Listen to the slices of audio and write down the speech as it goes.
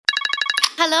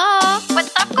Hello. What's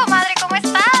up, comadre? ¿Cómo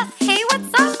estás? Hey, what's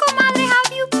up, comadre? How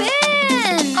have you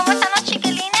been? ¿Cómo están los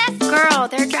chiquilines? Girl,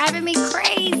 they're driving me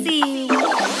crazy.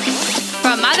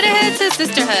 From motherhood to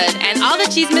sisterhood and all the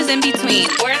chismes in between,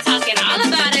 we're talking all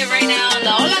about it right now on the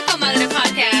Hola Comadre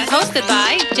podcast, hosted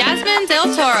by Jasmine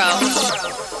Del Toro.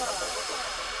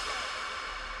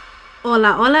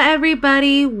 Hola, hola,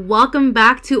 everybody. Welcome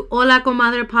back to Hola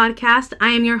Comadre podcast. I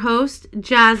am your host,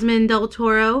 Jasmine Del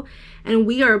Toro, and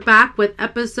we are back with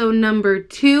episode number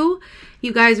 2.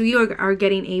 You guys, we are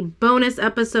getting a bonus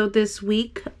episode this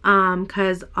week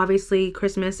because obviously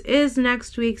Christmas is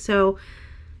next week, so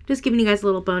just giving you guys a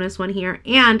little bonus one here.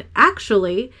 And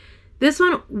actually, this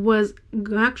one was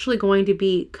actually going to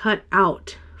be cut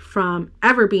out from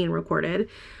ever being recorded.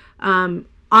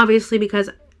 Obviously,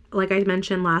 because like I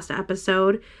mentioned last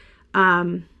episode,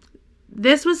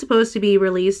 this was supposed to be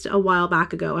released a while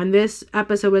back ago. And this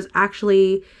episode was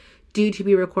actually due to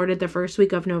be recorded the first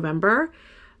week of November.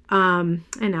 And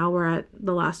now we're at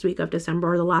the last week of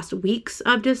December, or the last weeks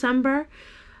of December.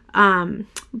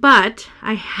 But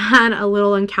I had a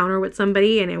little encounter with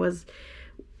somebody and it was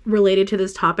related to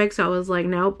this topic. So I was like,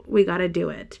 nope, we got to do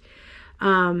it.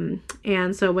 And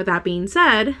so with that being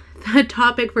said, the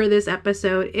topic for this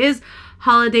episode is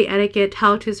holiday etiquette,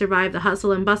 how to survive the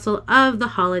hustle and bustle of the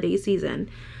holiday season.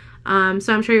 So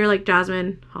I'm sure you're like,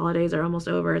 Jasmine, holidays are almost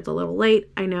over. It's a little late.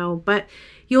 I know, but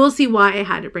you will see why I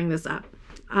had to bring this up.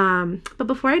 But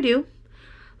before I do,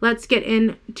 let's get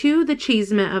into the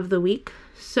chisme of the week.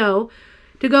 So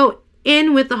to go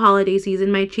in with the holiday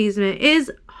season, my chisme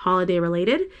is holiday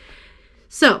related.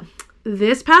 So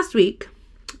this past week,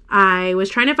 I was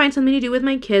trying to find something to do with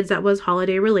my kids that was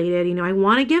holiday related. You know, I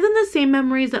want to give them the same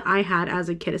memories that I had as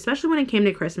a kid, especially when it came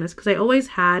to Christmas, because I always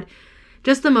had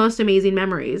just the most amazing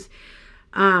memories.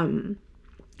 And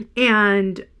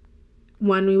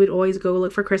when we would always go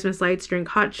look for Christmas lights, drink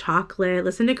hot chocolate,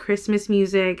 listen to Christmas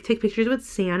music, take pictures with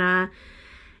Santa.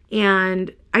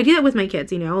 And I do that with my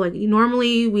kids, you know, like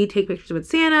normally we take pictures with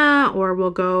Santa, or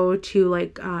we'll go to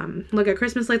like, look at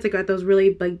Christmas lights, like at those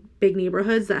really like big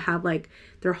neighborhoods that have like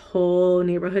their whole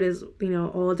neighborhood is, you know,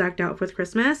 all decked out with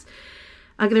Christmas.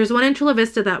 Like there's one in Chula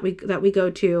Vista that we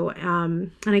go to,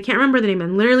 and I can't remember the name,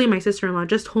 and literally my sister-in-law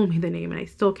just told me the name and I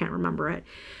still can't remember it.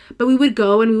 But we would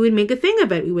go and we would make a thing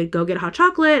of it. We would go get hot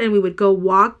chocolate and we would go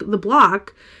walk the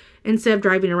block instead of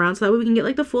driving around, so that way we can get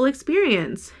like the full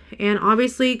experience. And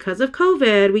obviously because of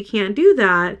COVID, we can't do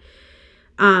that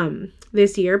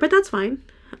this year, but that's fine.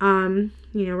 You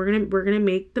know, we're gonna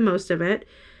make the most of it.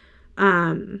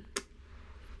 So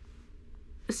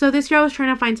this year I was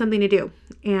trying to find something to do,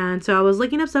 and so I was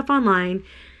looking up stuff online,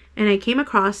 and I came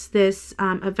across this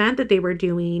event that they were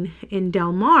doing in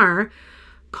Del Mar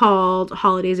called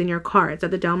Holidays in Your Car. It's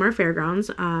at the Del Mar Fairgrounds.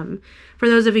 For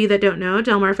those of you that don't know,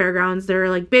 Del Mar Fairgrounds, they're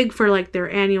like big for like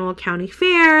their annual county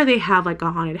fair. They have like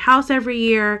a haunted house every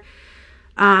year.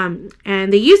 And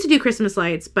they used to do Christmas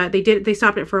lights, but they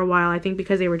stopped it for a while, I think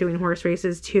because they were doing horse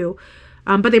races too.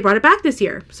 But they brought it back this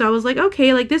year. So I was like,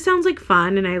 okay, like this sounds like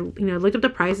fun. And I, you know, looked up the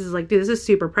prices, like, dude, this is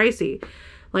super pricey.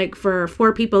 Like for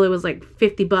 4 people, it was like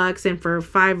 $50, and for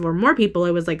 5 or more people,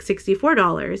 it was like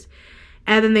 $64.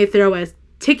 And then they throw a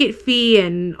ticket fee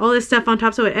and all this stuff on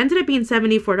top, so it ended up being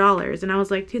 $74. And I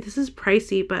was like, dude, this is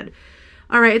pricey, but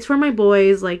all right, it's for my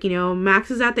boys. Like, you know,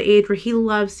 Max is at the age where he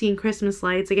loves seeing Christmas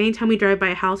lights. Like anytime we drive by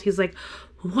a house, he's like,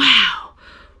 wow,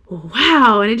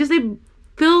 and it just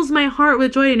fills my heart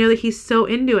with joy to know that he's so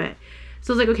into it.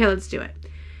 So I was like, okay, let's do it.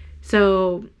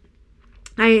 So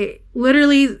I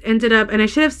literally ended up, and I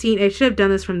should have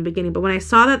done this from the beginning, but when I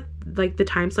saw that like the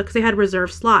time slot, because they had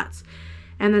reserved slots,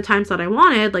 and the time slot I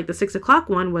wanted, like the 6 o'clock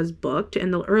one, was booked,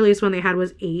 and the earliest one they had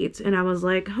was 8. And I was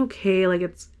like, okay, like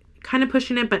it's kind of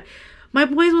pushing it, but my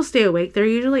boys will stay awake. They're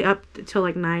usually up till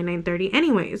like 9:30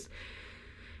 anyways.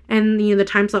 And, you know, the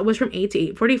time slot was from 8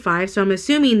 to 8:45. So I'm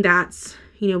assuming that's,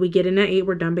 you know, we get in at 8,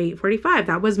 we're done by 8:45.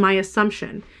 That was my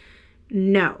assumption.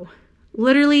 No.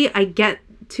 Literally, I get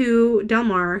to Del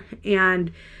Mar,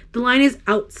 and the line is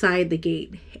outside the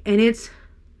gate, and it's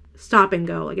stop and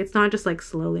go. Like, it's not just like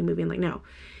slowly moving. Like, no,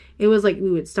 it was like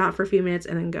we would stop for a few minutes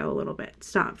and then go a little bit,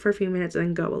 stop for a few minutes and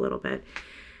then go a little bit.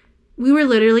 We were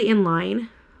literally in line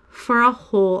for a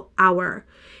whole hour.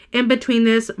 In between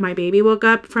this, my baby woke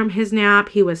up from his nap.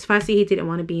 He was fussy. He didn't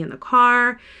want to be in the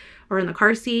car or in the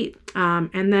car seat.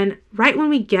 And then right when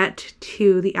we get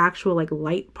to the actual like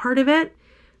light part of it,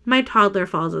 my toddler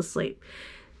falls asleep.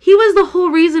 He was the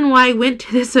whole reason why I went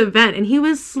to this event, and he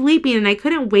was sleeping and I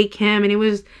couldn't wake him, and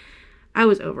I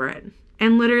was over it.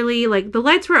 And literally, like, the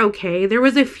lights were okay. There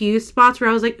was a few spots where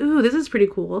I was like, ooh, this is pretty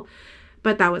cool.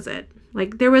 But that was it.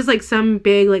 Like there was like some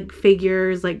big like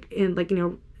figures like in like, you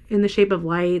know, in the shape of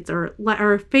lights or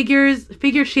figure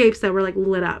shapes that were like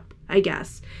lit up, I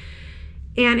guess.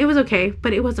 And it was okay,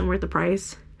 but it wasn't worth the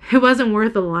price. It wasn't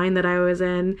worth the line that I was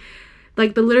in.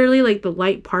 Like literally like the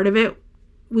light part of it,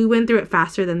 we went through it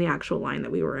faster than the actual line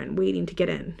that we were in, waiting to get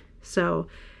in. So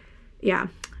yeah,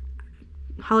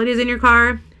 holidays in your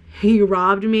car. You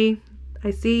robbed me.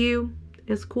 I see you.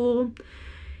 It's cool.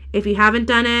 If you haven't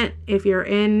done it, if you're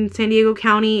in San Diego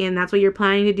County and that's what you're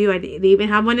planning to do, they even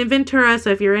have one in Ventura. So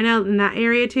if you're in that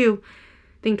area too,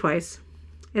 think twice.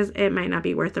 It might not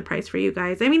be worth the price for you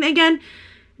guys. I mean, again,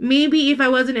 maybe if I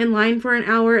wasn't in line for an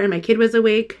hour and my kid was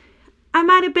awake, I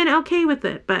might have been okay with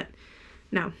it. But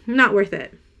no, not worth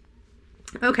it.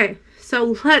 Okay,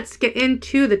 so let's get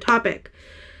into the topic.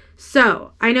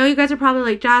 So I know you guys are probably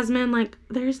like, Jasmine, like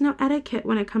there's no etiquette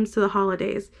when it comes to the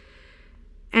holidays.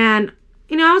 And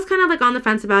you know, I was kind of like on the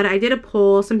fence about it. I did a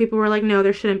poll. Some people were like, no,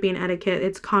 there shouldn't be an etiquette.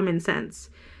 It's common sense.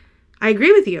 I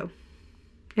agree with you.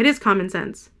 It is common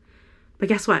sense. But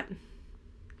guess what?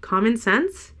 Common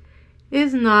sense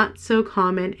is not so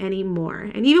common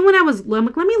anymore. And even when I was,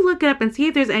 like, let me look it up and see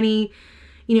if there's any,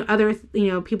 you know, other, you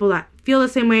know, people that feel the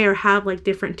same way or have like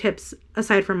different tips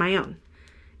aside from my own.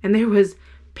 And there was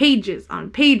pages on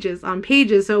pages on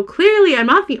pages. So clearly I'm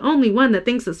not the only one that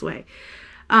thinks this way.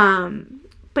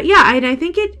 But yeah, I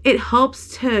think it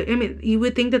helps to, I mean, you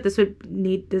would think that this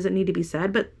doesn't need to be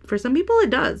said, but for some people it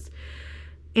does.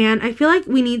 And I feel like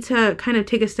we need to kind of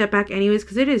take a step back anyways,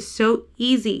 because it is so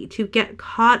easy to get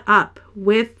caught up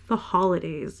with the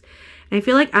holidays. And I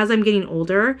feel like as I'm getting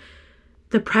older,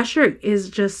 the pressure is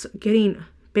just getting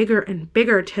bigger and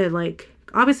bigger to like,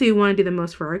 obviously we want to do the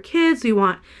most for our kids. We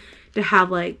want to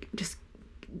have like just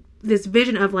this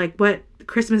vision of like what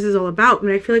Christmas is all about.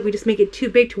 And I feel like we just make it too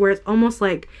big to where it's almost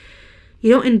like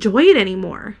you don't enjoy it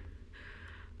anymore.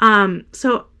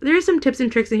 So there's some tips and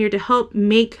tricks in here to help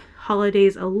make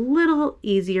holidays a little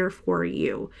easier for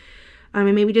you.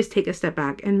 And maybe just take a step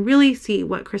back and really see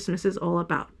what Christmas is all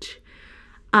about.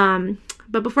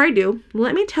 But before I do,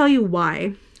 let me tell you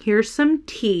why. Here's some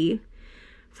tea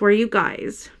for you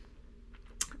guys.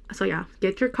 So yeah,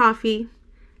 get your coffee,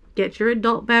 get your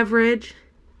adult beverage,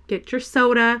 get your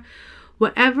soda,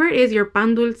 whatever it is, your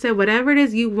pan dulce, whatever it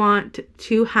is you want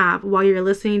to have while you're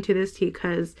listening to this tea,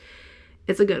 because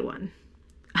it's a good one.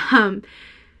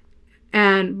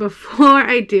 And before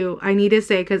I do, I need to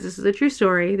say, because this is a true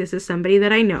story, this is somebody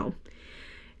that I know.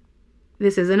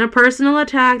 This isn't a personal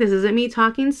attack. This isn't me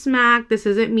talking smack. This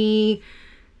isn't me,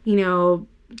 you know,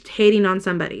 hating on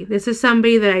somebody. This is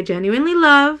somebody that I genuinely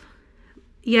love.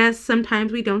 Yes,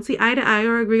 sometimes we don't see eye to eye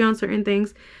or agree on certain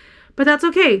things, but that's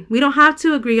okay. We don't have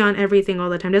to agree on everything all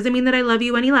the time. Doesn't mean that I love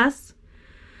you any less.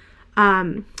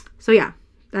 So yeah,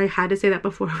 I had to say that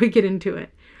before we get into it.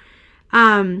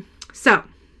 And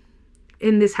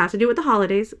this has to do with the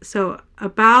holidays. So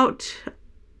about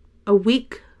a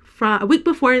week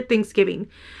before Thanksgiving,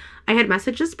 I had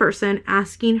messaged this person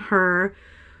asking her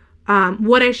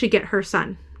what I should get her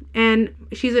son. And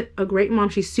she's a great mom.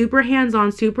 She's super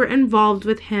hands-on, super involved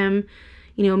with him.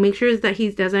 You know, make sure that he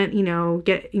doesn't, you know,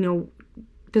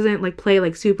 doesn't like play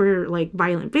like super like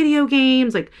violent video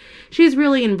games. Like she's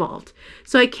really involved.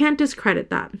 So I can't discredit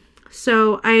that.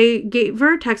 So I gave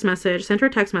her a text message, sent her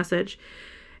a text message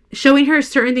showing her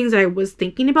certain things that I was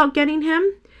thinking about getting him.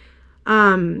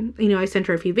 You know, I sent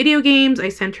her a few video games. I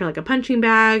sent her like a punching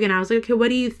bag and I was like, okay, what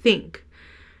do you think?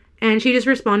 And she just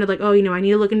responded like, oh, you know, I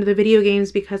need to look into the video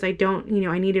games because I don't, you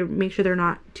know, I need to make sure they're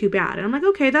not too bad. And I'm like,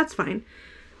 okay, that's fine.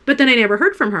 But then I never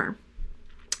heard from her.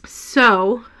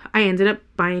 So I ended up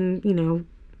buying, you know,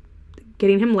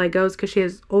 getting him Legos because she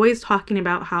is always talking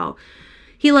about how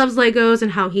he loves Legos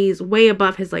and how he's way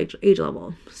above his age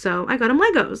level. So I got him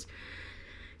Legos.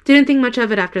 Didn't think much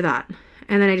of it after that.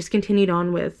 And then I just continued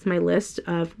on with my list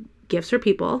of gifts for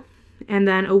people. And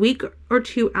then a week or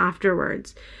two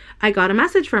afterwards, I got a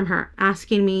message from her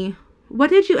asking me,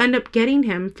 what did you end up getting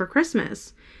him for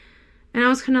Christmas? And I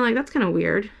was kind of like, that's kind of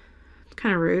weird. It's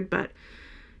kind of rude, but,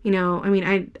 you know, I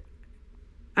mean,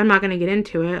 I'm not going to get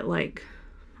into it. Like,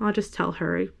 I'll just tell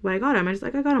her what I got him. I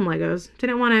got him Legos.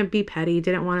 Didn't want to be petty.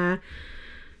 Didn't want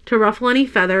to ruffle any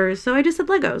feathers. So I just said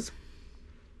Legos.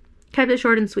 Kept it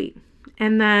short and sweet.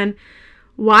 And then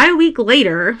why a week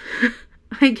later,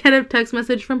 I get a text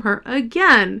message from her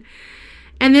again.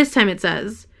 And this time it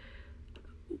says,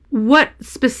 what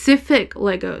specific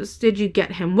Legos did you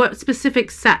get him? What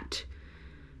specific set?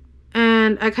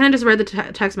 And I kind of just read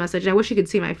the text message. I wish you could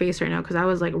see my face right now because I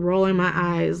was like rolling my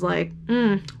eyes like,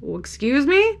 well, excuse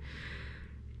me?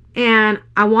 And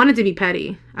I wanted to be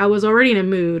petty. I was already in a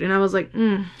mood and I was like,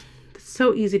 this is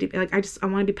so easy to be like, I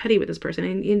want to be petty with this person.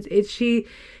 And she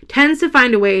tends to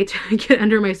find a way to get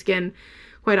under my skin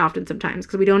quite often sometimes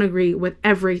because we don't agree with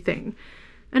everything.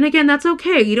 And again, that's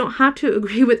okay. You don't have to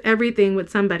agree with everything with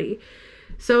somebody.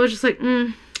 So it's just like,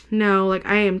 no, like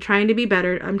I am trying to be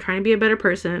better. I'm trying to be a better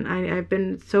person. I've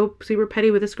been so super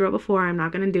petty with this girl before. I'm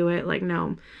not going to do it. Like,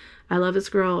 no, I love this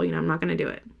girl. I'm not going to do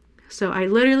it. So I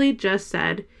literally just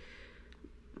said,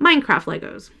 Minecraft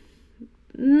Legos.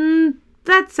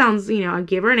 That sounds, I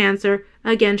gave her an answer.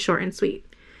 Again, short and sweet.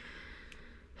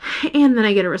 And then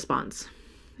I get a response.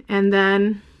 And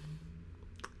then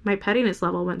my pettiness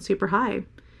level went super high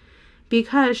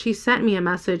because she sent me a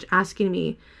message asking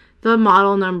me the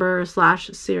model number /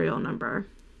 serial number.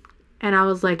 And I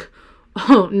was like,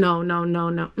 oh, no.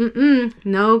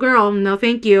 No, girl. No,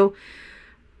 thank you.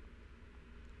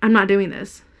 I'm not doing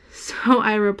this. So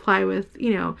I reply with,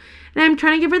 and I'm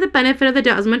trying to give her the benefit of the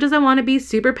doubt. As much as I want to be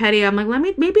super petty, I'm like,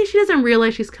 maybe she doesn't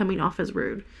realize she's coming off as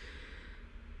rude.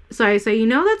 So I say,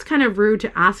 that's kind of rude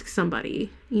to ask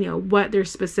somebody, what they're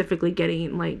specifically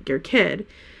getting, like your kid.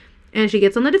 And she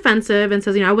gets on the defensive and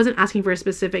says, I wasn't asking for a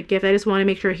specific gift. I just want to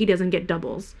make sure he doesn't get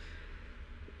doubles.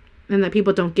 And that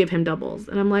people don't give him doubles.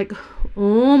 And I'm like,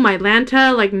 oh, my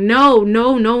Lanta, like, no.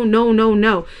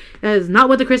 That is not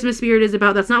what the Christmas spirit is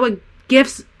about. That's not what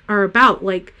gifts are about.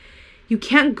 Like, you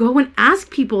can't go and ask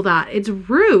people that. It's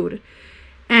rude.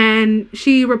 And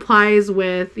she replies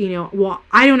with, well,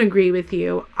 I don't agree with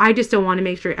you. I just don't want to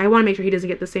make sure. I want to make sure he doesn't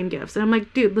get the same gifts. And I'm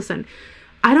like, dude, listen,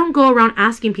 I don't go around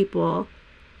asking people,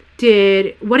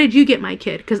 what did you get my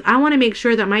kid? Because I want to make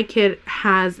sure that my kid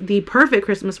has the perfect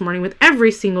Christmas morning with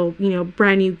every single,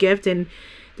 brand new gift and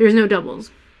there's no doubles.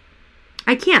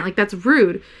 I can't. Like, that's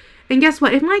rude. And guess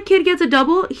what? If my kid gets a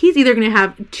double, he's either going to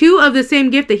have 2 of the same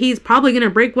gift that he's probably going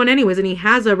to break one anyways and he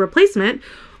has a replacement,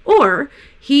 or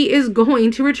he is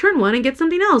going to return one and get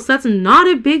something else. That's not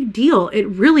a big deal. It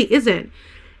really isn't.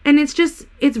 And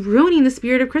it's ruining the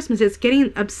spirit of Christmas. It's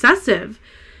getting obsessive.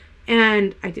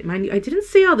 And I didn't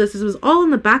say all this. This was all in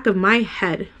the back of my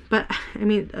head. But,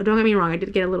 don't get me wrong. I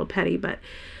did get a little petty, but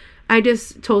I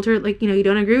just told her, like, you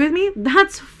don't agree with me?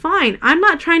 That's fine. I'm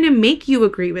not trying to make you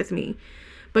agree with me.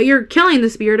 But you're killing the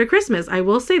spirit of Christmas. I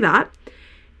will say that.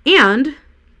 And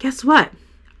guess what?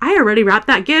 I already wrapped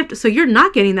that gift, so you're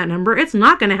not getting that number. It's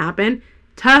not going to happen.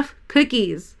 Tough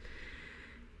cookies.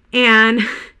 And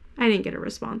I didn't get a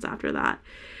response after that.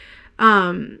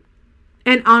 And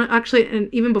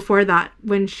even before that,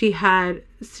 when she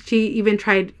even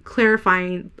tried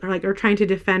clarifying or trying to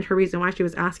defend her reason why she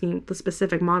was asking the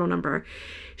specific model number.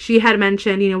 She had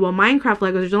mentioned, well, Minecraft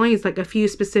Legos, there's only like a few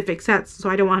specific sets, so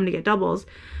I don't want him to get doubles.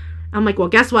 I'm like, well,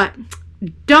 guess what?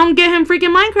 Don't get him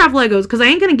freaking Minecraft Legos because I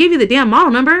ain't going to give you the damn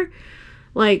model number.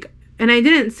 Like, and I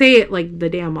didn't say it like the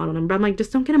damn model number. I'm like,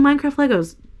 just don't get him Minecraft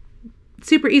Legos.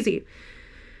 Super easy.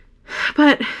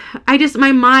 But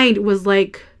my mind was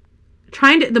like,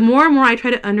 the more and more I try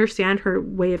to understand her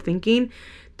way of thinking,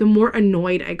 the more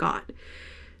annoyed I got.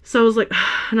 So I was like,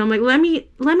 and I'm like, let me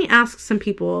ask some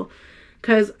people,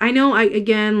 because I know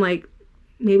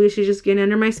maybe she's just getting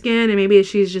under my skin, and maybe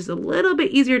she's just a little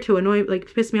bit easier to annoy,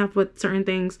 like piss me off with certain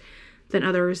things than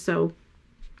others. So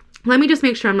let me just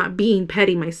make sure I'm not being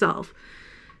petty myself.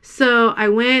 So I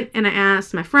went and I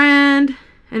asked my friend,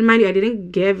 and mind you, I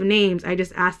didn't give names. I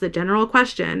just asked the general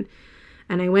question.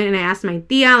 And I went and I asked my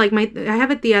tia, I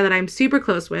have a tia that I'm super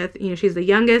close with. She's the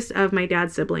youngest of my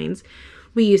dad's siblings.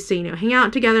 We used to, hang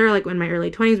out together. Like in my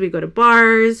early 20s, we'd go to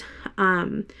bars.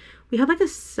 We had like a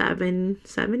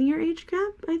 7-year age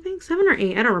gap, I think. 7 or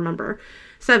 8, I don't remember.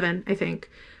 7, I think.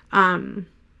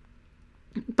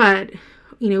 But,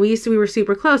 we were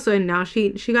super close. So, and now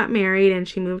she got married and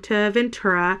she moved to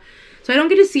Ventura. So I don't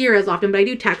get to see her as often, but I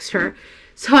do text her.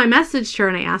 So I messaged her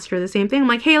and I asked her the same thing. I'm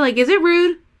like, hey, is it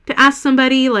rude to ask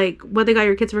somebody what they got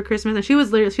your kids for Christmas? And she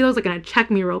was gonna check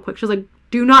me real quick. She was like,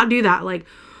 do not do that.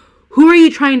 Who are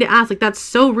you trying to ask? That's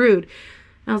so rude.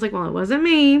 And I was like, well, it wasn't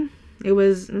me. It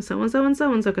was so-and-so and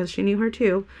so-and-so, because she knew her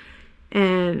too.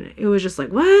 And it was just like,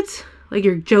 what?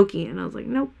 You're joking. And I was like,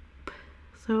 nope.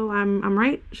 So I'm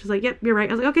right. She's like, yep, you're right.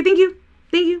 I was like, okay, thank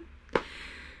you.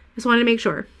 Just wanted to make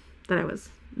sure that I was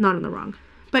not in the wrong.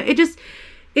 But it just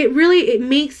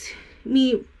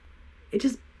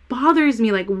bothers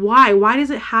me. Why does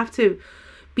it have to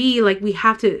be we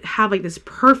have to have this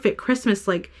perfect Christmas?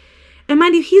 And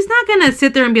mind you, he's not gonna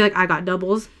sit there and be like, I got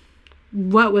doubles.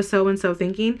 What was so and so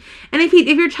thinking? And if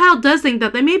your child does think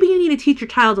that, then maybe you need to teach your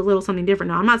child a little something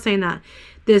different. Now, I'm not saying that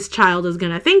this child is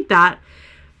gonna think that,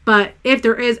 but if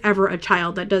there is ever a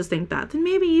child that does think that, then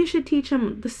maybe you should teach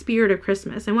them the spirit of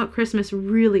Christmas and what Christmas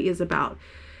really is about.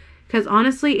 Because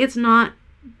honestly, it's not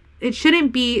it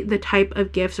shouldn't be the type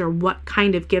of gifts or what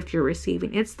kind of gift you're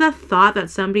receiving. It's the thought that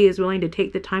somebody is willing to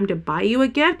take the time to buy you a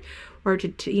gift, or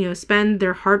to spend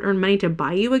their hard-earned money to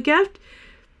buy you a gift,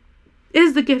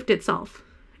 is the gift itself.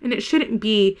 And it shouldn't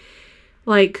be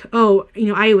like, oh,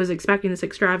 I was expecting this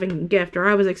extravagant gift, or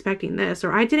I was expecting this,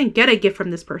 or I didn't get a gift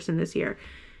from this person this year.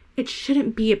 It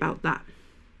shouldn't be about that.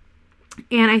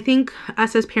 And I think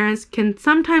us as parents can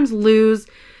sometimes lose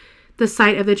the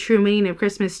sight of the true meaning of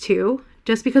Christmas too,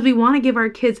 just because we want to give our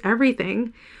kids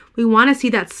everything. We want to see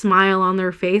that smile on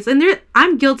their face. And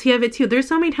I'm guilty of it too. There's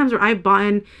so many times where I've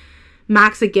bought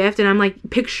Max a gift and I'm like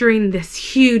picturing this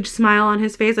huge smile on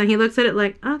his face, and he looks at it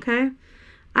like, okay,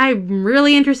 I'm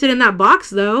really interested in that box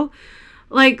though.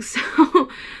 Like, so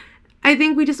I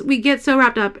think we get so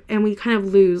wrapped up and we kind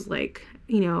of lose, like,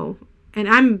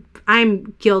 and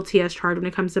I'm guilty as charged when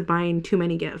it comes to buying too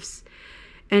many gifts.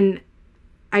 And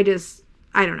I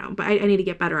don't know, but I need to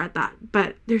get better at that.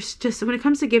 But there's just, when it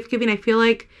comes to gift giving, I feel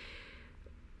like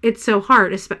it's so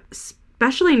hard,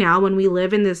 especially now when we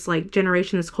live in this like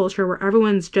generation, this culture where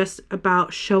everyone's just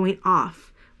about showing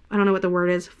off. I don't know what the word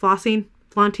is, flaunting.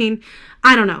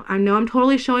 I don't know. I know I'm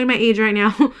totally showing my age right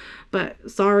now, but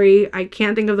sorry, I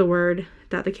can't think of the word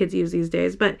that the kids use these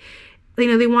days. But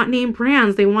they want name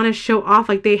brands. They want to show off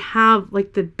like they have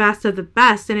like the best of the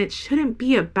best, and it shouldn't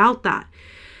be about that.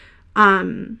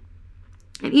 And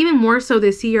even more so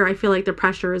this year, I feel like the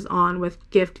pressure is on with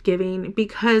gift giving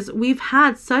because we've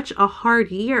had such a hard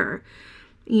year,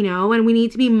 and we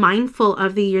need to be mindful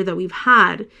of the year that we've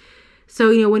had.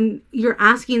 So, when you're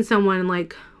asking someone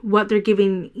like what they're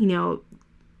giving,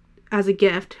 as a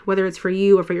gift, whether it's for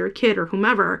you or for your kid or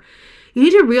whomever, you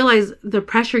need to realize the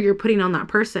pressure you're putting on that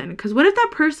person. Because what if that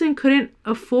person couldn't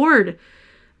afford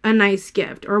a nice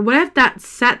gift? Or what if that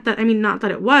set not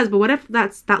that it was, but what if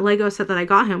that Lego set that I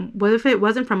got him, what if it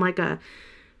wasn't from like a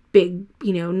big,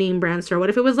 name brand store? What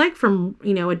if it was like from,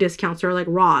 a discount store like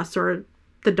Ross or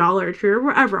the Dollar Tree or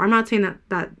wherever? I'm not saying that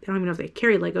I don't even know if they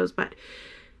carry Legos, but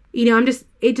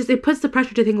it puts the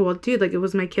pressure to think, well, dude, like, it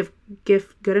was my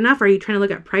gift good enough? Are you trying to look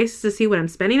at prices to see what I'm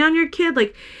spending on your kid?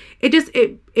 Like,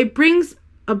 it brings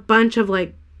a bunch of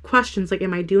like questions, like,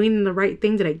 am I doing the right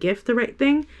thing? Did I gift the right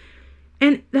thing?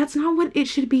 And that's not what it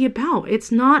should be about.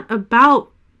 It's not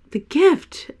about the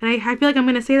gift. And I feel like I'm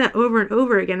going to say that over and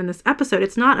over again in this episode.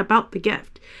 It's not about the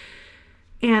gift.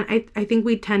 And I think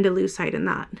we tend to lose sight in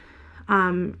that.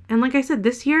 And like I said,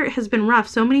 this year has been rough.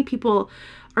 So many people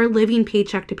are living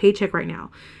paycheck to paycheck right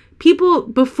now. People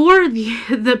before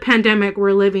the pandemic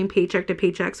were living paycheck to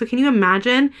paycheck. So can you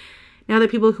imagine now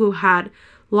that people who had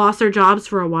lost their jobs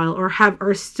for a while or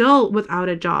are still without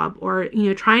a job or,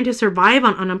 trying to survive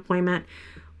on unemployment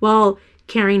while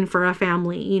caring for a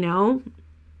family,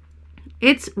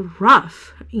 it's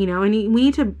rough, and we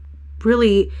need to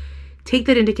really take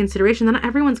that into consideration. That not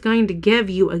everyone's going to give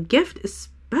you a gift,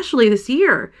 especially this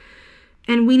year.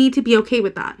 And we need to be okay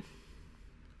with that.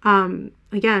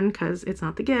 Again, because it's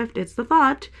not the gift, it's the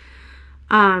thought.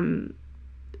 But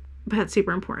that's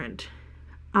super important.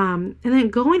 And then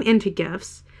going into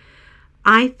gifts,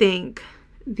 I think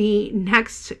the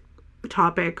next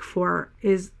topic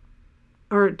is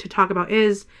when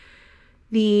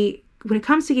it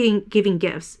comes to giving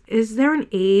gifts, is there an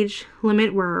age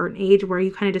limit or an age where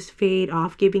you kind of just fade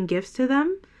off giving gifts to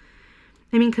them?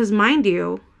 I mean, because mind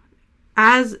you,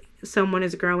 as someone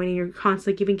is growing and you're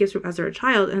constantly giving gifts as they're a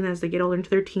child, and as they get older into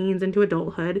their teens, into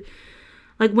adulthood,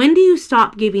 like, when do you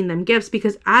stop giving them gifts?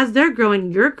 Because as they're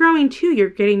growing, you're growing too. You're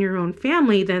getting your own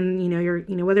family. Then,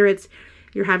 whether it's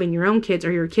you're having your own kids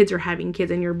or your kids are having kids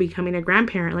and you're becoming a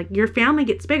grandparent, like, your family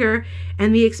gets bigger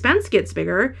and the expense gets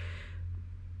bigger.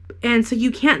 And so you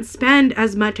can't spend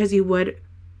as much as you would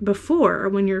before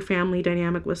when your family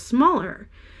dynamic was smaller.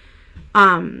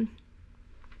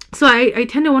 So I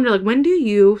tend to wonder, like, when do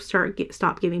you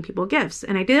stop giving people gifts?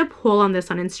 And I did a poll on this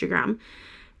on Instagram,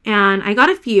 and I got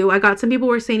a few. I got some people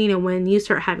were saying, when you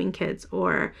start having kids,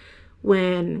 or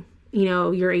when,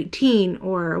 you're 18,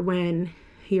 or when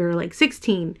you're like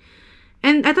 16.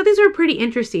 And I thought these were pretty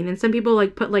interesting. And some people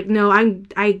like put like, no, I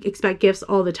expect gifts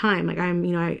all the time. Like,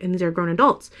 and these are grown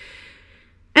adults.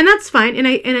 And that's fine.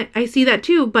 And I see that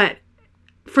too. But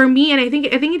for me, and I think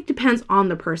it depends on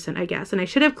the person, I guess. And I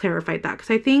should have clarified that, because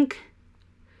I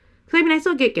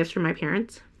still get gifts from my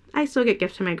parents. I still get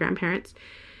gifts from my grandparents.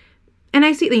 And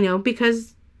I see,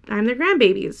 because I'm their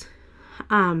grandbabies.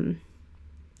 I'm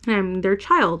their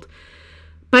child.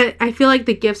 But I feel like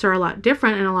the gifts are a lot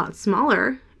different and a lot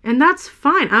smaller. And that's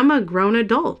fine. I'm a grown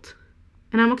adult.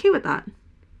 And I'm okay with that.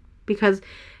 Because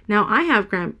now I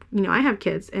have I have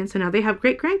kids. And so now they have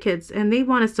great grandkids. And they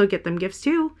want to still get them gifts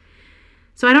too.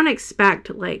 So I don't expect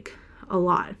like a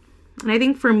lot. And I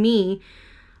think for me,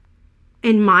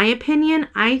 in my opinion,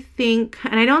 I think,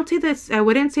 and I don't say this, I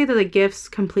wouldn't say that the gifts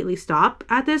completely stop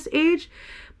at this age,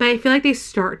 but I feel like they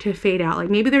start to fade out. Like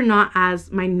maybe they're not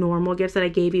as my normal gifts that I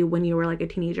gave you when you were like a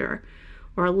teenager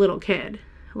or a little kid.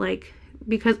 Like,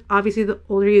 because obviously the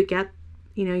older you get,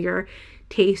 you know, your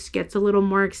taste gets a little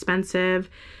more expensive.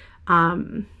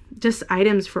 Just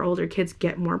items for older kids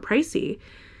get more pricey.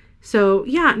 So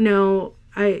yeah, no,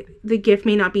 the gift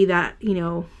may not be that, you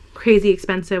know, crazy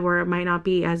expensive, or it might not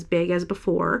be as big as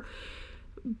before.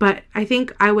 But I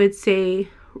think I would say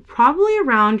probably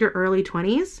around your early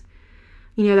 20s.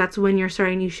 You know, that's when you're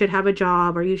starting, you should have a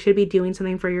job or you should be doing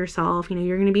something for yourself. You know,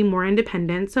 you're going to be more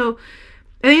independent. So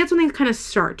I think that's when things kind of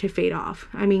start to fade off.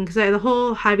 I mean, because the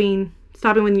whole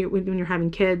stopping when you're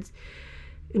having kids,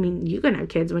 I mean, you can have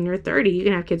kids when you're 30, you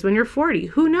can have kids when you're 40.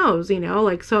 Who knows, you know?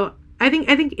 Like, so I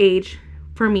think age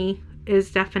for me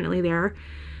is definitely there.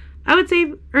 I would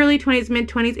say early 20s, mid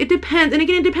 20s. It depends. And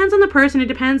again, it depends on the person. It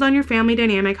depends on your family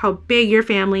dynamic, how big your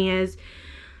family is.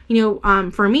 You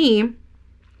know, for me,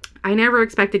 I never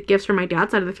expected gifts from my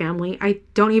dad's side of the family. I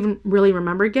don't even really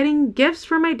remember getting gifts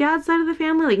from my dad's side of the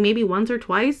family, like maybe once or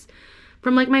twice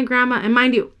from like my grandma. And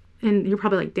mind you, and you're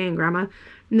probably like, dang, grandma.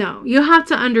 No, you have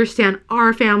to understand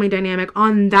our family dynamic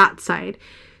on that side.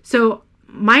 So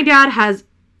my dad has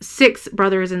 6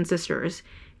 brothers and sisters.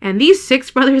 And these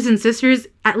 6 brothers and sisters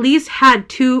at least had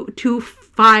 2 to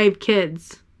 5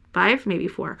 kids. 5, maybe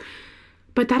 4.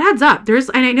 But that adds up.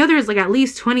 And I know there's like at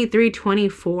least 23,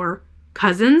 24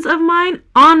 cousins of mine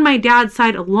on my dad's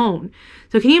side alone.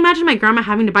 So can you imagine my grandma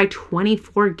having to buy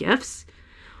 24 gifts?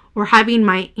 Or having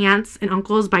my aunts and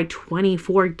uncles buy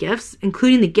 24 gifts,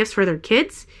 including the gifts for their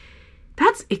kids?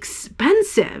 That's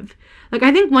expensive. Like,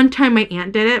 I think one time my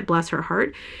aunt did it, bless her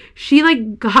heart. She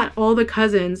like got all the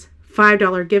cousins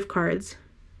 $5 gift cards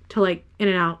to like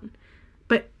In-N-Out.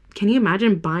 But can you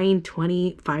imagine buying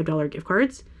 $25 gift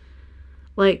cards?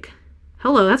 Like,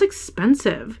 hello, that's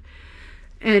expensive.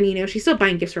 And, you know, she's still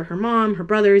buying gifts for her mom, her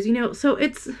brothers, you know, so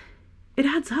it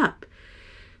adds up.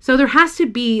 So there has to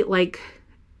be like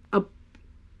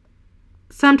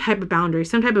some type of boundary,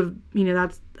 some type of, you know,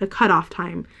 that's a cutoff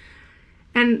time.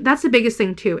 And that's the biggest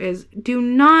thing too, is do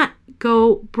not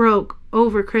go broke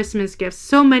over Christmas gifts.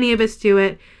 So many of us do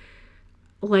it.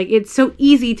 Like, it's so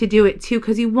easy to do it too,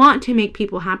 because you want to make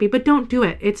people happy, but don't do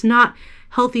it. It's not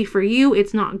healthy for you.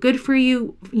 It's not good for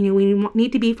you. You know, we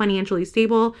need to be financially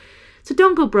stable. So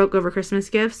don't go broke over Christmas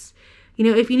gifts. You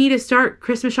know, if you need to start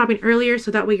Christmas shopping earlier so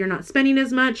that way you're not spending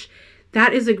as much,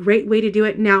 that is a great way to do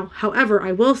it. Now, however,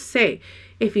 I will say,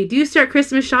 if you do start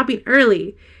Christmas shopping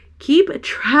early, keep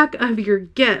track of your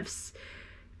gifts,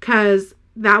 because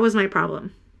that was my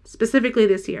problem, specifically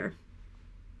this year.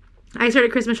 I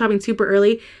started Christmas shopping super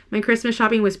early. My Christmas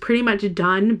shopping was pretty much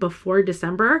done before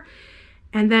December.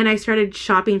 And then I started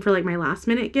shopping for like my last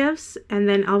minute gifts. And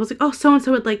then I was like, oh,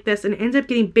 so-and-so would like this. And it ended up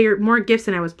getting more gifts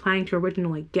than I was planning to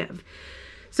originally give.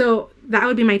 So that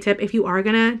would be my tip if you are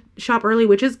going to shop early,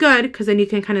 which is good because then you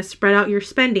can kind of spread out your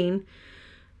spending.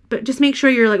 But just make sure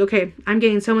you're like, okay, I'm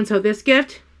getting so-and-so this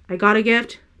gift. I got a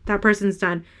gift. That person's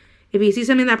done. If you see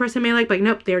something that person may like,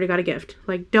 nope, they already got a gift.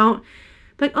 Like, don't,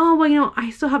 like, oh, well, you know, I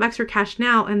still have extra cash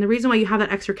now. And the reason why you have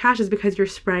that extra cash is because you're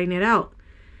spreading it out.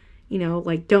 You know,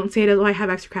 like, don't say that, oh, I have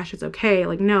extra cash, it's okay.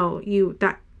 Like, no,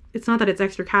 it's not that it's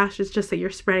extra cash. It's just that you're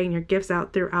spreading your gifts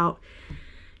out throughout,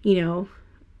 you know,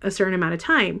 a certain amount of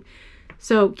time.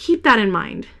 So keep that in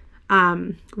mind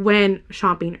when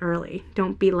shopping early.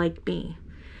 Don't be like me.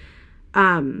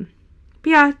 But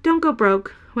yeah, don't go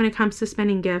broke when it comes to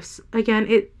spending gifts.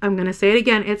 Again, I'm going to say it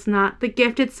again. It's not the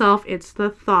gift itself. It's the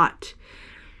thought.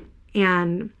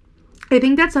 And I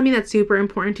think that's something that's super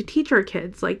important to teach our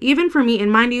kids. Like, even for me,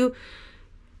 and mind you,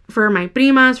 for my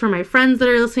primas, for my friends that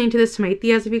are listening to this, to my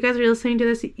tias, if you guys are listening to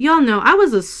this, y'all know I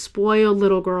was a spoiled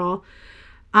little girl.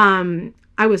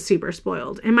 I was super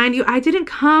spoiled. And mind you, I didn't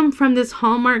come from this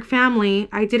Hallmark family.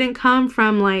 I didn't come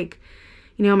from like,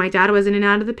 you know, my dad was in and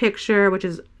out of the picture, which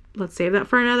is, let's save that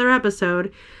for another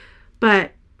episode.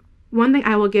 But one thing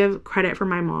I will give credit for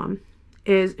my mom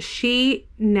is she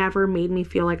never made me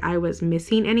feel like I was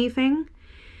missing anything.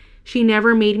 She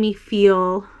never made me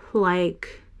feel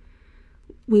like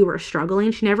we were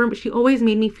struggling. She always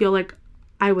made me feel like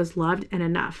I was loved and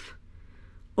enough.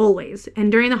 Always.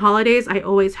 And during the holidays, I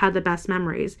always had the best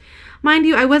memories. Mind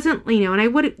you, I wasn't, you know, and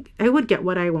I would get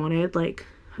what I wanted. Like,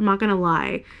 I'm not going to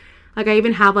lie. Like, I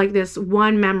even have like this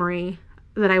one memory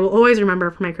that I will always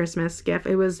remember for my Christmas gift.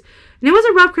 It was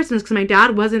a rough Christmas because my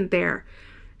dad wasn't there.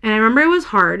 And I remember it was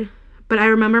hard, but I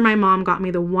remember my mom got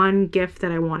me the one gift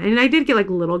that I wanted. And I did get like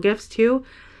little gifts too,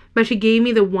 But she gave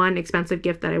me the one expensive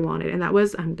gift that I wanted. And that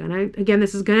was,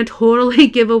 this is gonna totally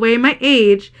give away my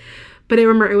age. But I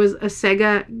remember it was a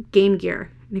Sega Game Gear.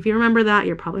 And if you remember that,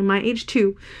 you're probably my age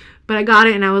too. But I got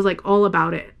it and I was like all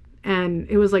about it. And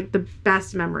it was like the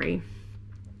best memory.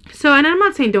 So, and I'm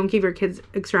not saying don't give your kids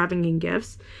extravagant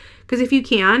gifts. Because if you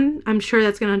can, I'm sure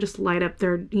that's going to just light up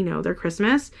their, their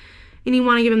Christmas. And you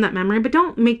want to give them that memory. But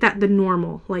don't make that the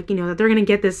normal. Like, that they're going to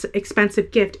get this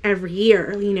expensive gift every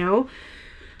year,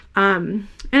 And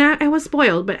I was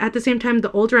spoiled. But at the same time,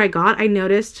 the older I got, I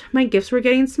noticed my gifts were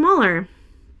getting smaller.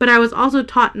 But I was also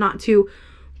taught not to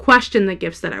question the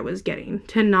gifts that I was getting.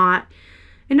 And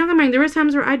don't get me wrong, there was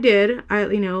times where I did. I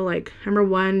remember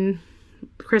one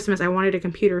Christmas I wanted a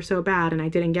computer so bad and I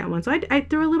didn't get one. So I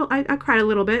threw I cried a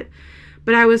little bit.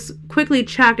 But I was quickly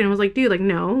checked and was like, dude,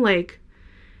 no,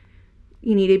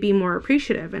 you need to be more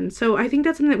appreciative. And so I think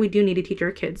that's something that we do need to teach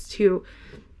our kids to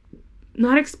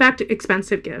not expect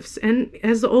expensive gifts. And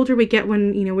as the older we get,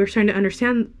 when, we're starting to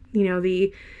understand,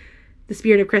 the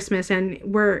spirit of Christmas and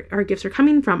where our gifts are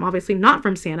coming from, obviously not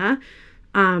from Santa,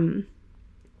 I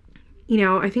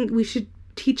think we should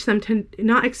teach them to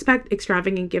not expect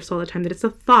extravagant gifts all the time, that it's a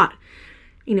thought,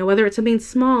 whether it's something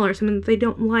small or something that they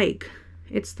don't like,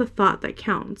 it's the thought that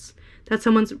counts, that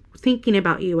someone's thinking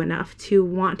about you enough to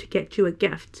want to get you a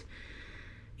gift,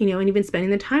 and even spending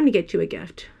the time to get you a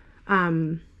gift.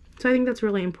 So I think that's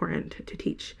really important to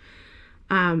teach.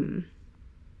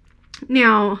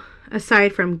 Now,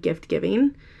 aside from gift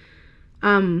giving,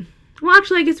 well,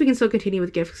 actually, I guess we can still continue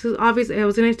with gifts. Because obviously, I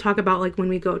was going to talk about when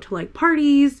we go to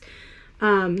parties.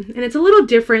 And it's a little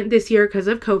different this year because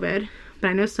of COVID. But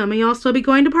I know some of y'all still be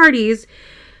going to parties.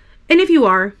 And if you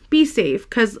are, be safe.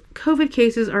 Because COVID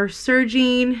cases are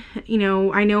surging.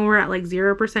 I know we're at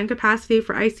 0% capacity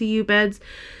for ICU beds.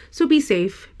 So be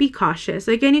safe. Be cautious.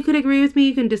 Again, you could agree with me.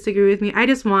 You can disagree with me. I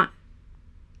just want,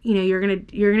 you're going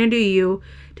to do you.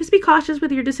 Just be cautious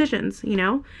with your decisions,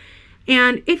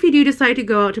 And if you do decide to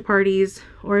go out to parties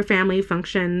or family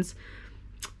functions,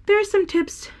 there are some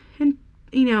tips and,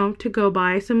 to go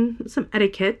by, some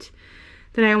etiquette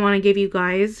that I want to give you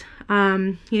guys.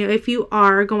 If you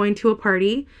are going to a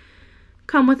party,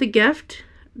 come with a gift.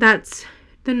 That's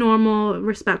the normal,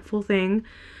 respectful thing.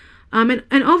 And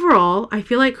overall, I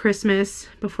feel like Christmas,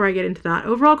 before I get into that,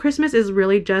 overall Christmas is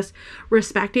really just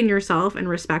respecting yourself and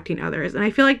respecting others. And I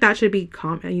feel like that should be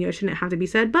common, it shouldn't have to be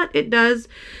said, but it does.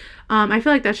 I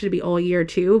feel like that should be all year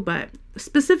too, but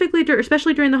specifically,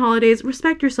 especially during the holidays,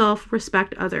 respect yourself,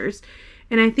 respect others.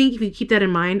 And I think if you keep that in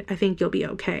mind, I think you'll be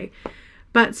okay.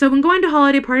 But so when going to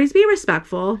holiday parties, be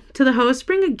respectful to the host,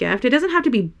 bring a gift. It doesn't have to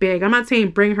be big. I'm not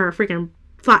saying bring her a freaking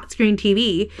flat screen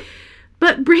TV.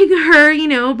 But bring her,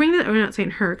 I'm not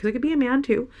saying her, because it could be a man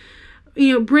too.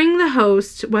 Bring the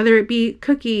host, whether it be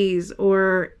cookies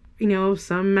or,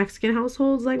 some Mexican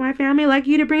households like my family like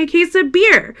you to bring a case of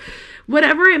beer.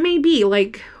 Whatever it may be,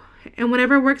 and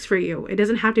whatever works for you. It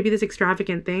doesn't have to be this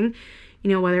extravagant thing,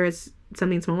 whether it's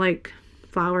something small like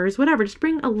flowers, whatever. Just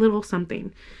bring a little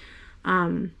something.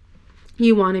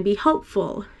 You want to be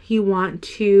helpful. You want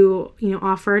to,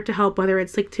 offer to help, whether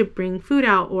it's to bring food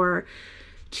out or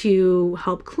to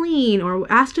help clean, or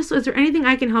ask is there anything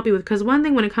I can help you with? Because one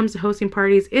thing when it comes to hosting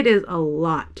parties, it is a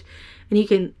lot and you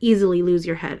can easily lose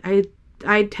your head.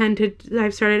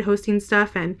 I've started hosting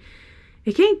stuff and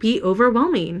it can be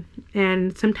overwhelming,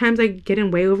 and sometimes I get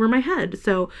in way over my head.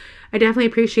 So I definitely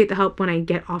appreciate the help when I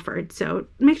get offered. So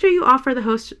make sure you offer the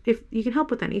host if you can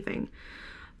help with anything.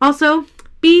 Also,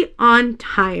 be on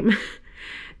time.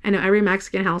 I know every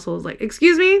Mexican household is like,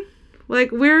 excuse me?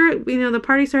 We're, the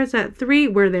party starts at 3,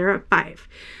 we're there at 5.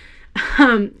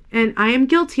 And I am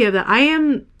guilty of that.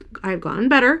 I've gotten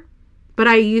better, but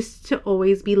I used to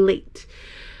always be late.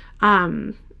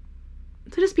 So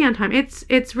just be on time.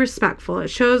 It's respectful. It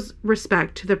shows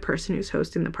respect to the person who's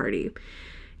hosting the party.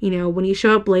 When you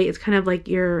show up late, it's kind of like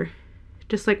you're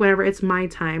just whatever, it's my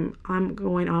time. I'm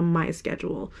going on my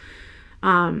schedule.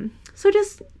 So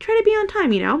just try to be on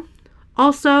time,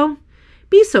 Also,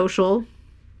 be social.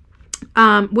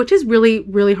 Which is really,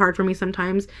 really hard for me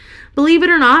sometimes. Believe it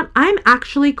or not, I'm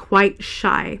actually quite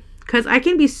shy because I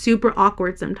can be super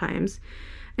awkward sometimes.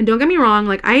 And don't get me wrong,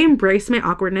 I embrace my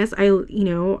awkwardness.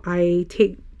 I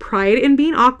take pride in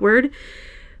being awkward,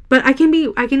 but I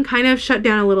can kind of shut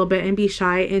down a little bit and be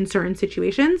shy in certain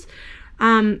situations.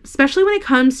 Especially when it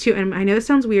comes to, and I know this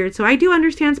sounds weird, so I do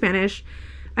understand Spanish.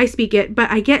 I speak it,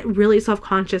 but I get really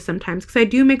self-conscious sometimes because I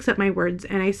do mix up my words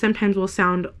and I sometimes will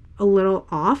sound a little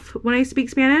off when I speak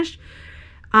Spanish.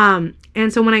 And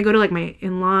so when I go to my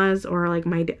in-laws or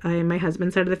my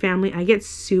husband's side of the family, I get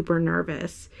super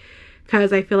nervous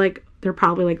because I feel like they're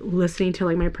probably like listening to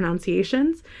like my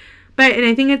pronunciations. And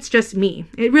I think it's just me.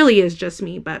 It really is just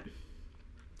me. But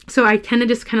so I tend to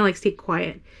just kind of like stay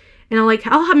quiet. And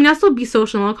I'll still be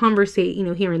social and I'll conversate,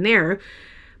 here and there.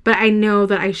 But I know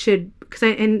that I should,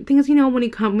 and things, when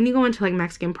you go into like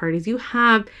Mexican parties,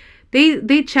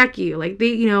 they check you, like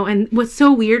and what's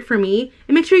so weird for me,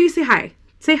 and make sure you say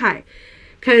hi.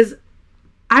 Cause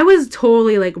I was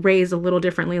totally like raised a little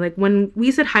differently. Like when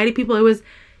we said hi to people, it was,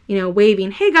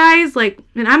 waving, hey guys, like,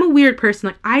 and I'm a weird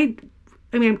person. Like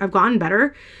I mean, I've gotten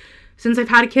better since I've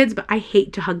had kids, but I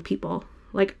hate to hug people.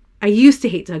 Like I used to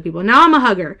hate to hug people. Now I'm a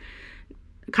hugger,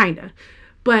 kinda.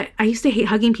 But I used to hate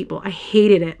hugging people. I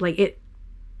hated it. Like it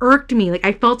irked me. Like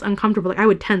I felt uncomfortable. Like I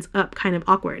would tense up, kind of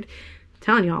awkward. I'm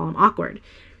telling y'all, I'm awkward.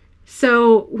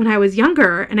 So when I was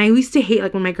younger, and I used to hate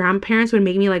like when my grandparents would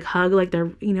make me like hug like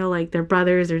their, like their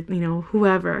brothers or,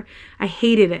 whoever. I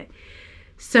hated it.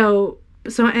 So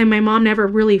and my mom never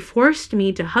really forced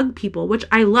me to hug people, which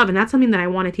I love. And that's something that I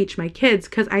want to teach my kids,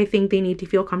 because I think they need to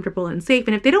feel comfortable and safe.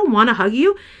 And if they don't want to hug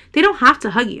you, they don't have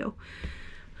to hug you.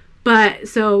 But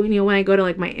so, when I go to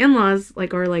like my in-laws,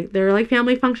 like, or like they're like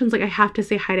family functions, like I have to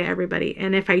say hi to everybody.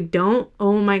 And if I don't,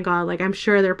 oh my God, like I'm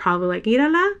sure they're probably like,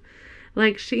 Irala,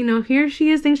 like she, here she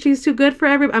is, thinks she's too good for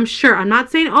everybody. I'm sure, I'm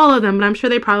not saying all of them, but I'm sure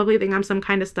they probably think I'm some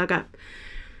kind of stuck up.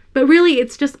 But really,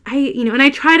 it's just, and I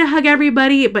try to hug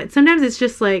everybody, but sometimes it's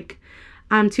just like,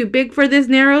 I'm too big for this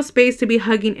narrow space to be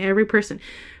hugging every person.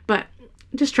 But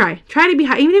just try to be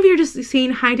hi. Even if you're just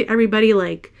saying hi to everybody,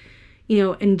 like,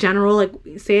 in general, like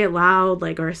say it loud,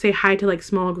 like, or say hi to like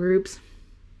small groups.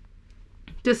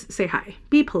 Just say hi.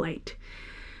 Be polite.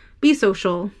 Be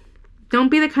social. Don't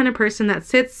be the kind of person that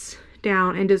sits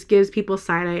down and just gives people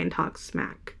side eye and talks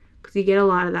smack. Because you get a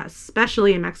lot of that,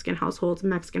 especially in Mexican households,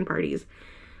 Mexican parties.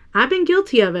 I've been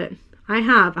guilty of it. I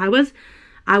have. I was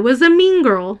a mean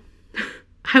girl.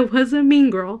 I was a mean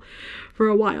girl for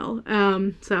a while.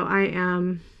 So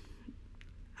I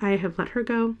have let her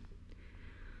go.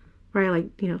 Where I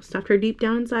like, stuffed her deep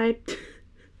down inside.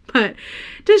 But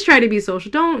just try to be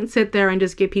social. Don't sit there and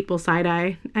just give people side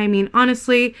eye. I mean,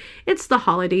 honestly, it's the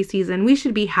holiday season. We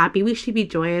should be happy. We should be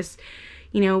joyous.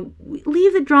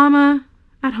 Leave the drama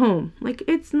at home. Like,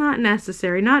 it's not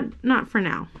necessary. Not for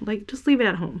now. Like, just leave it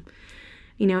at home.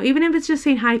 Even if it's just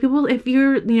saying hi to people, if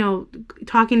you're,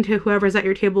 talking to whoever's at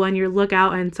your table and you look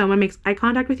out and someone makes eye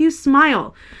contact with you,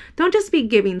 smile. Don't just be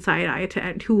giving side eye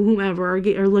to whomever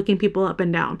or looking people up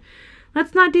and down.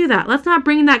 Let's not do that. Let's not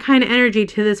bring that kind of energy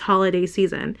to this holiday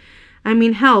season. I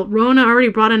mean, hell, Rona already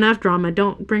brought enough drama.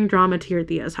 Don't bring drama to your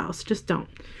Tia's house. Just don't.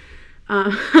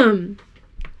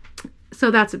 So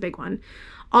that's a big one.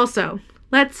 Also,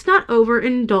 let's not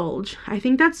overindulge. I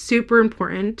think that's super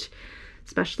important,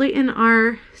 especially in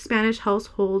our Spanish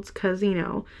households, because,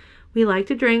 we like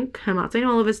to drink. I'm not saying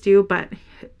all of us do, but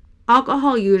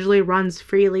alcohol usually runs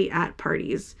freely at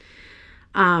parties.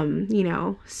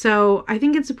 So I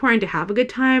think it's important to have a good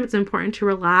time. It's important to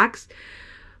relax,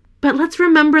 but let's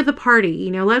remember the party.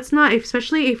 Let's not,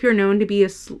 especially if you're known to be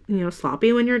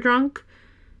sloppy when you're drunk,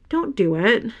 don't do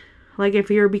it. Like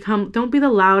don't be the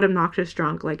loud, obnoxious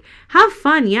drunk. Like, have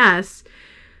fun, yes,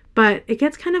 but it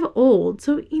gets kind of old.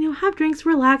 So, have drinks,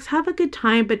 relax, have a good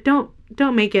time, but don't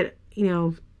make it,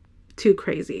 too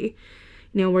crazy,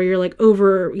 where you're like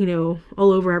over,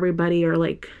 all over everybody, or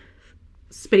like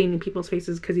spitting in people's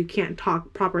faces because you can't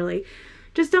talk properly.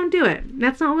 Just don't do it.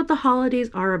 That's not what the holidays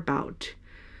are about.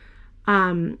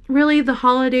 Really, the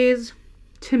holidays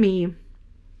to me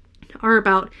are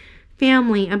about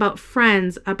family, about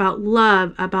friends, about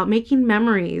love, about making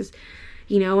memories,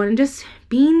 and just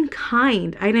being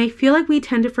kind. And I feel like we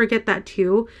tend to forget that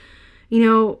too,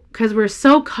 because we're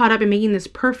so caught up in making this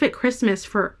perfect Christmas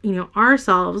for,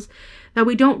 ourselves, that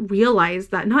we don't realize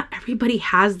that not everybody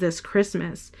has this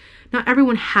Christmas. Not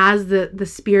everyone has the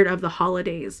spirit of the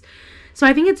holidays. So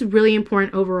I think it's really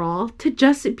important overall to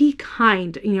just be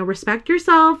kind, respect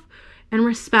yourself and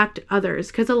respect others.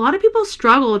 Because a lot of people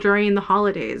struggle during the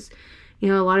holidays. A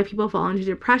lot of people fall into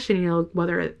depression,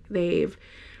 whether they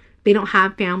don't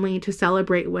have family to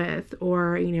celebrate with,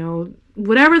 or,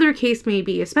 whatever their case may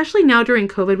be. Especially now during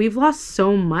COVID, we've lost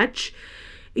so much.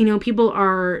 People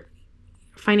are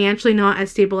financially not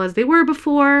as stable as they were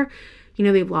before.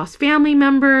 They've lost family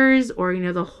members, or,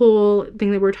 the whole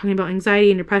thing that we're talking about, anxiety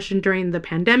and depression during the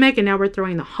pandemic, and now we're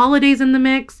throwing the holidays in the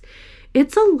mix.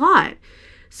 It's a lot.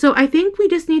 So I think we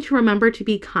just need to remember to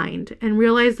be kind and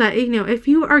realize that, if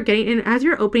you are getting, and as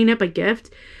you're opening up a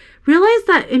gift, realize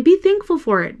that and be thankful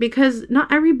for it, because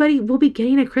not everybody will be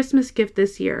getting a Christmas gift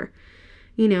this year.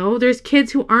 There's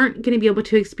kids who aren't going to be able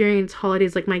to experience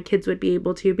holidays like my kids would be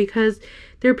able to, because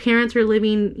their parents are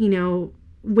living,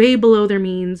 way below their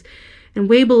means and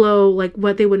way below like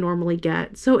what they would normally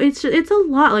get. So it's a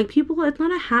lot. Like people, it's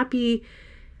not a happy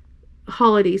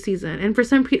holiday season. And for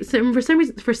some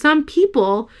reason, for some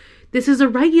people, this is a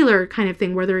regular kind of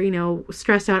thing where they're, you know,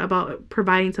 stressed out about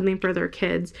providing something for their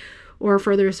kids or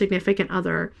for their significant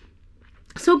other.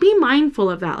 So be mindful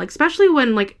of that. Like, especially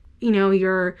when, like, you know,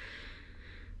 you're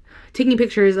taking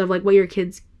pictures of like what your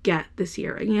kids get this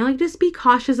year, you know, like just be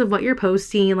cautious of what you're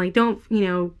posting. Like, don't, you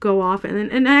know, go off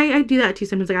and I do that too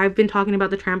sometimes. Like, I've been talking about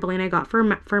the trampoline I got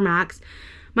for Max.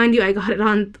 Mind you, I got it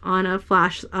on a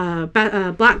flash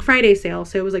Black Friday sale,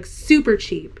 so it was like super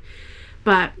cheap.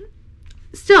 But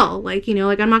still, like, you know,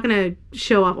 like I'm not gonna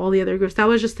show off all the other gifts. That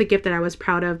was just the gift that I was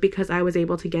proud of because I was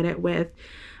able to get it with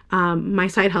my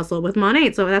side hustle with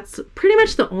Monat. So that's pretty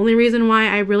much the only reason why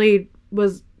I really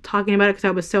was talking about it, because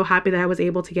I was so happy that I was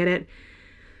able to get it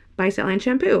by Salon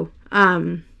Shampoo.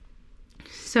 But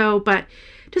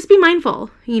just be mindful,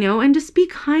 you know, and just be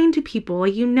kind to people.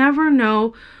 Like, you never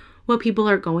know what people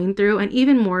are going through, and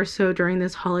even more so during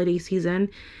this holiday season,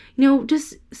 you know,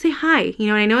 just say hi, you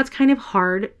know. And I know it's kind of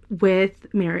hard with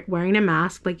wearing a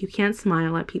mask, like you can't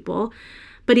smile at people,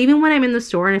 but even when I'm in the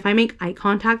store and if I make eye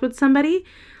contact with somebody,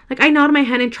 like I nod my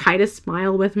head and try to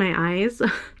smile with my eyes,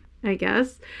 I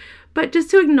guess, but just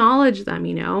to acknowledge them,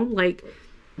 you know, like,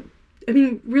 I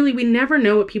mean, really, we never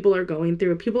know what people are going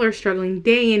through. People are struggling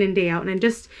day in and day out, and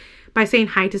just by saying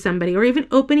hi to somebody or even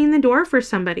opening the door for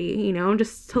somebody, you know,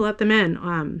 just to let them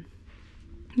in.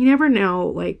 You never know,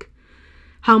 like,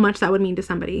 how much that would mean to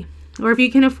somebody. Or if you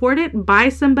can afford it, buy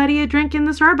somebody a drink in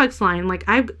the Starbucks line. Like,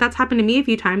 that's happened to me a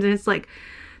few times, and it's like,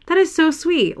 that is so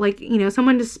sweet. Like, you know,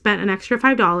 someone just spent an extra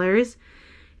 $5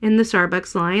 in the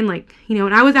Starbucks line. Like, you know,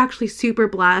 and I was actually super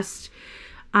blessed.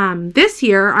 This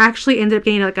year, I actually ended up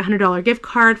getting like a $100 gift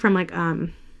card from like,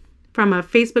 from a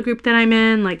Facebook group that I'm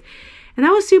in. Like, and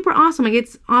that was super awesome. Like,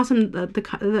 it's awesome,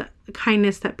 the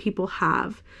kindness that people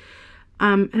have.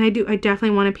 And I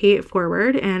definitely want to pay it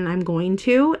forward, and I'm going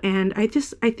to. And I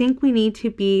think we need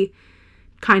to be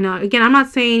kind of, again, I'm not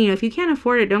saying, you know, if you can't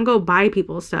afford it, don't go buy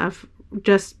people stuff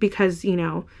just because, you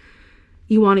know,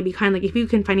 you want to be kind. Like, if you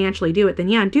can financially do it, then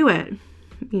yeah, do it,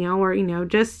 you know, or, you know,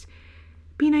 just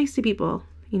be nice to people,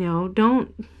 you know,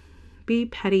 don't be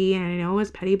petty. And I know I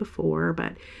was petty before,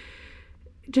 but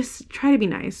just try to be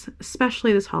nice,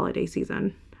 especially this holiday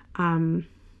season. I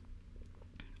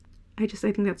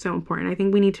think that's so important. I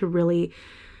think we need to really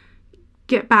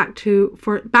get back to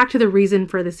the reason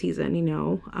for the season, you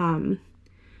know.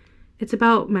 It's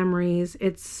about memories.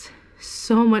 It's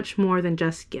so much more than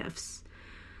just gifts.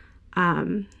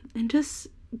 And just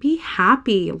be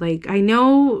happy. Like, I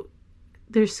know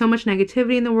there's so much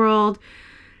negativity in the world,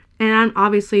 and I'm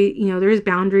obviously, you know, there's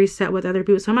boundaries set with other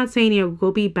people. So I'm not saying, you know,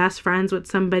 go be best friends with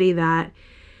somebody that,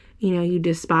 you know, you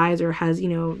despise or has, you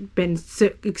know, been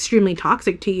extremely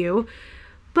toxic to you.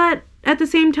 But at the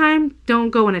same time, don't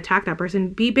go and attack that person.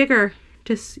 Be bigger.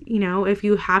 Just, you know, if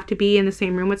you have to be in the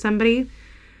same room with somebody,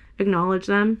 acknowledge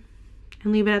them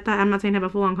and leave it at that. I'm not saying have a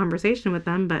full-on conversation with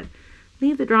them, but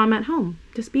leave the drama at home.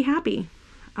 Just be happy.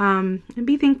 And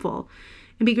be thankful.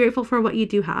 And be grateful for what you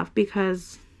do have,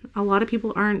 because a lot of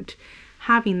people aren't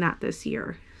having that this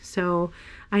year. So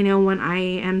I know when I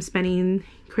am spending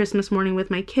Christmas morning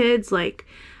with my kids, like,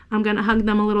 I'm going to hug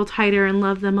them a little tighter and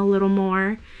love them a little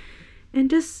more. And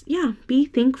just, yeah, be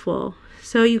thankful.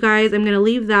 So you guys, I'm going to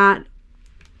leave that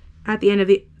at the end of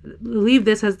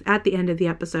at the end of the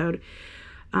episode.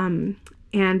 And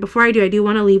before I do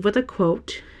want to leave with a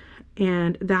quote.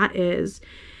 And that is,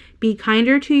 be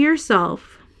kinder to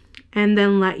yourself, and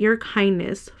then let your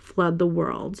kindness flood the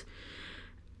world.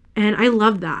 And I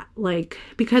love that, like,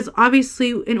 because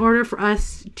obviously in order for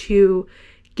us to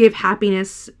give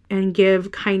happiness and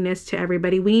give kindness to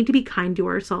everybody, we need to be kind to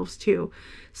ourselves too.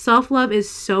 Self-love is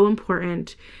so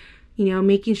important. You know,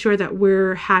 making sure that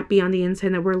we're happy on the inside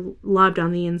and that we're loved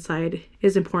on the inside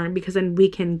is important, because then we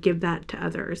can give that to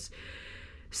others.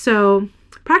 So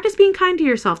practice being kind to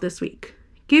yourself this week.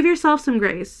 Give yourself some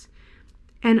grace.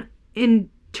 And in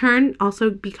turn, also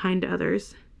be kind to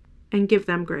others and give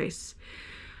them grace.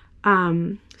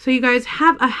 So you guys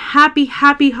have a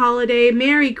happy holiday.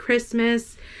 Merry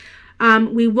Christmas.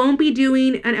 We won't be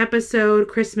doing an episode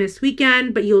Christmas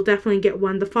weekend, but you'll definitely get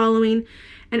one the following.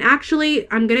 And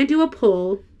actually, I'm going to do a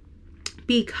poll,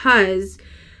 because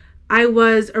I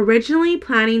was originally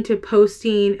planning to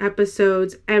posting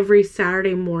episodes every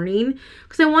Saturday morning,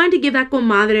 because I wanted to give that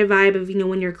comadre vibe of, you know,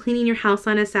 when you're cleaning your house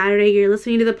on a Saturday, you're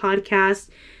listening to the podcast,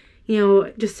 you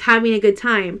know, just having a good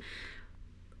time.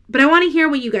 But I want to hear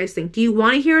what you guys think. Do you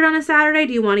want to hear it on a Saturday?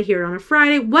 Do you want to hear it on a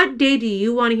Friday? What day do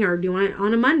you want to hear it? Or do you want it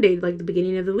on a Monday, like the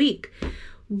beginning of the week?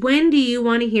 when do you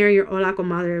want to hear your Hola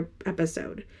Comadre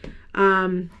episode?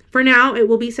 For now, it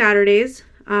will be Saturdays,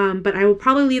 but I will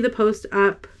probably leave the post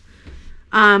up.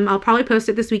 I'll probably post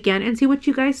it this weekend and see what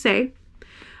you guys say.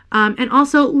 And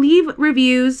also leave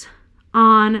reviews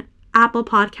on Apple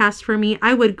Podcasts for me.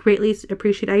 I would greatly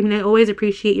appreciate it. I mean, I always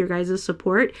appreciate your guys'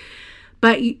 support,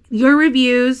 but your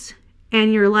reviews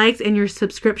and your likes and your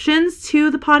subscriptions to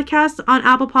the podcast on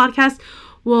Apple Podcasts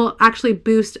will actually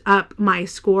boost up my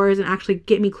scores and actually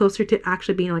get me closer to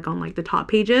actually being like on like the top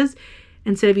pages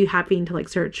instead of you having to like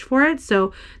search for it.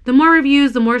 So the more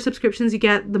reviews, the more subscriptions you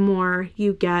get, the more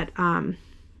you get promoted,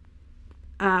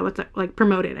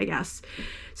 I guess.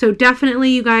 So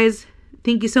definitely, you guys,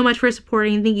 thank you so much for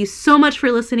supporting. Thank you so much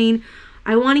for listening.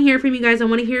 I want to hear from you guys. I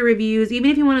want to hear reviews.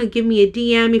 Even if you want to give me a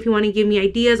DM, if you want to give me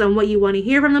ideas on what you want to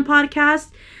hear from the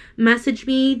podcast, message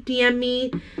me, DM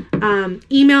me,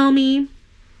 email me.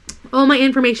 All my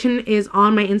information is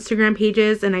on my Instagram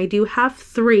pages, and I do have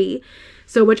 3.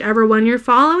 So whichever one you're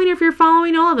following, if you're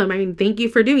following all of them, I mean, thank you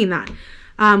for doing that.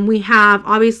 We have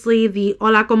obviously the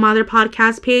Hola Comadre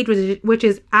podcast page, which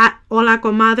is at Hola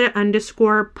Comadre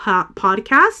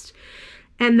 _podcast.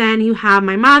 And then you have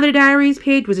my Madre Diaries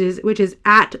page, which is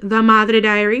at The Madre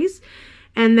Diaries.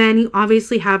 And then you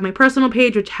obviously have my personal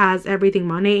page, which has everything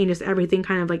Monet and just everything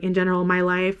kind of like in general in my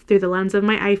life through the lens of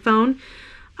my iPhone.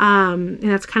 And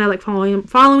that's kind of like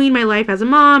following my life as a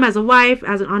mom, as a wife,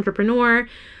 as an entrepreneur.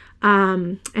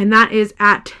 And that is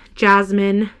at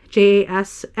Jasmine,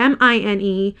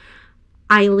 JASMINE,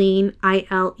 Ilene,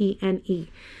 ILENE.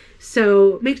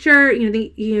 So make sure,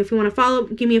 if you want to follow,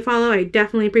 give me a follow. I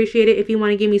definitely appreciate it. If you want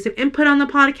to give me some input on the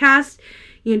podcast,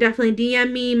 you can definitely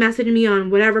DM me, message me on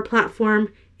whatever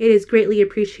platform. It is greatly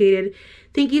appreciated.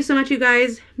 Thank you so much, you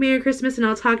guys. Merry Christmas, and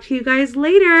I'll talk to you guys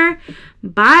later.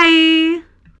 Bye.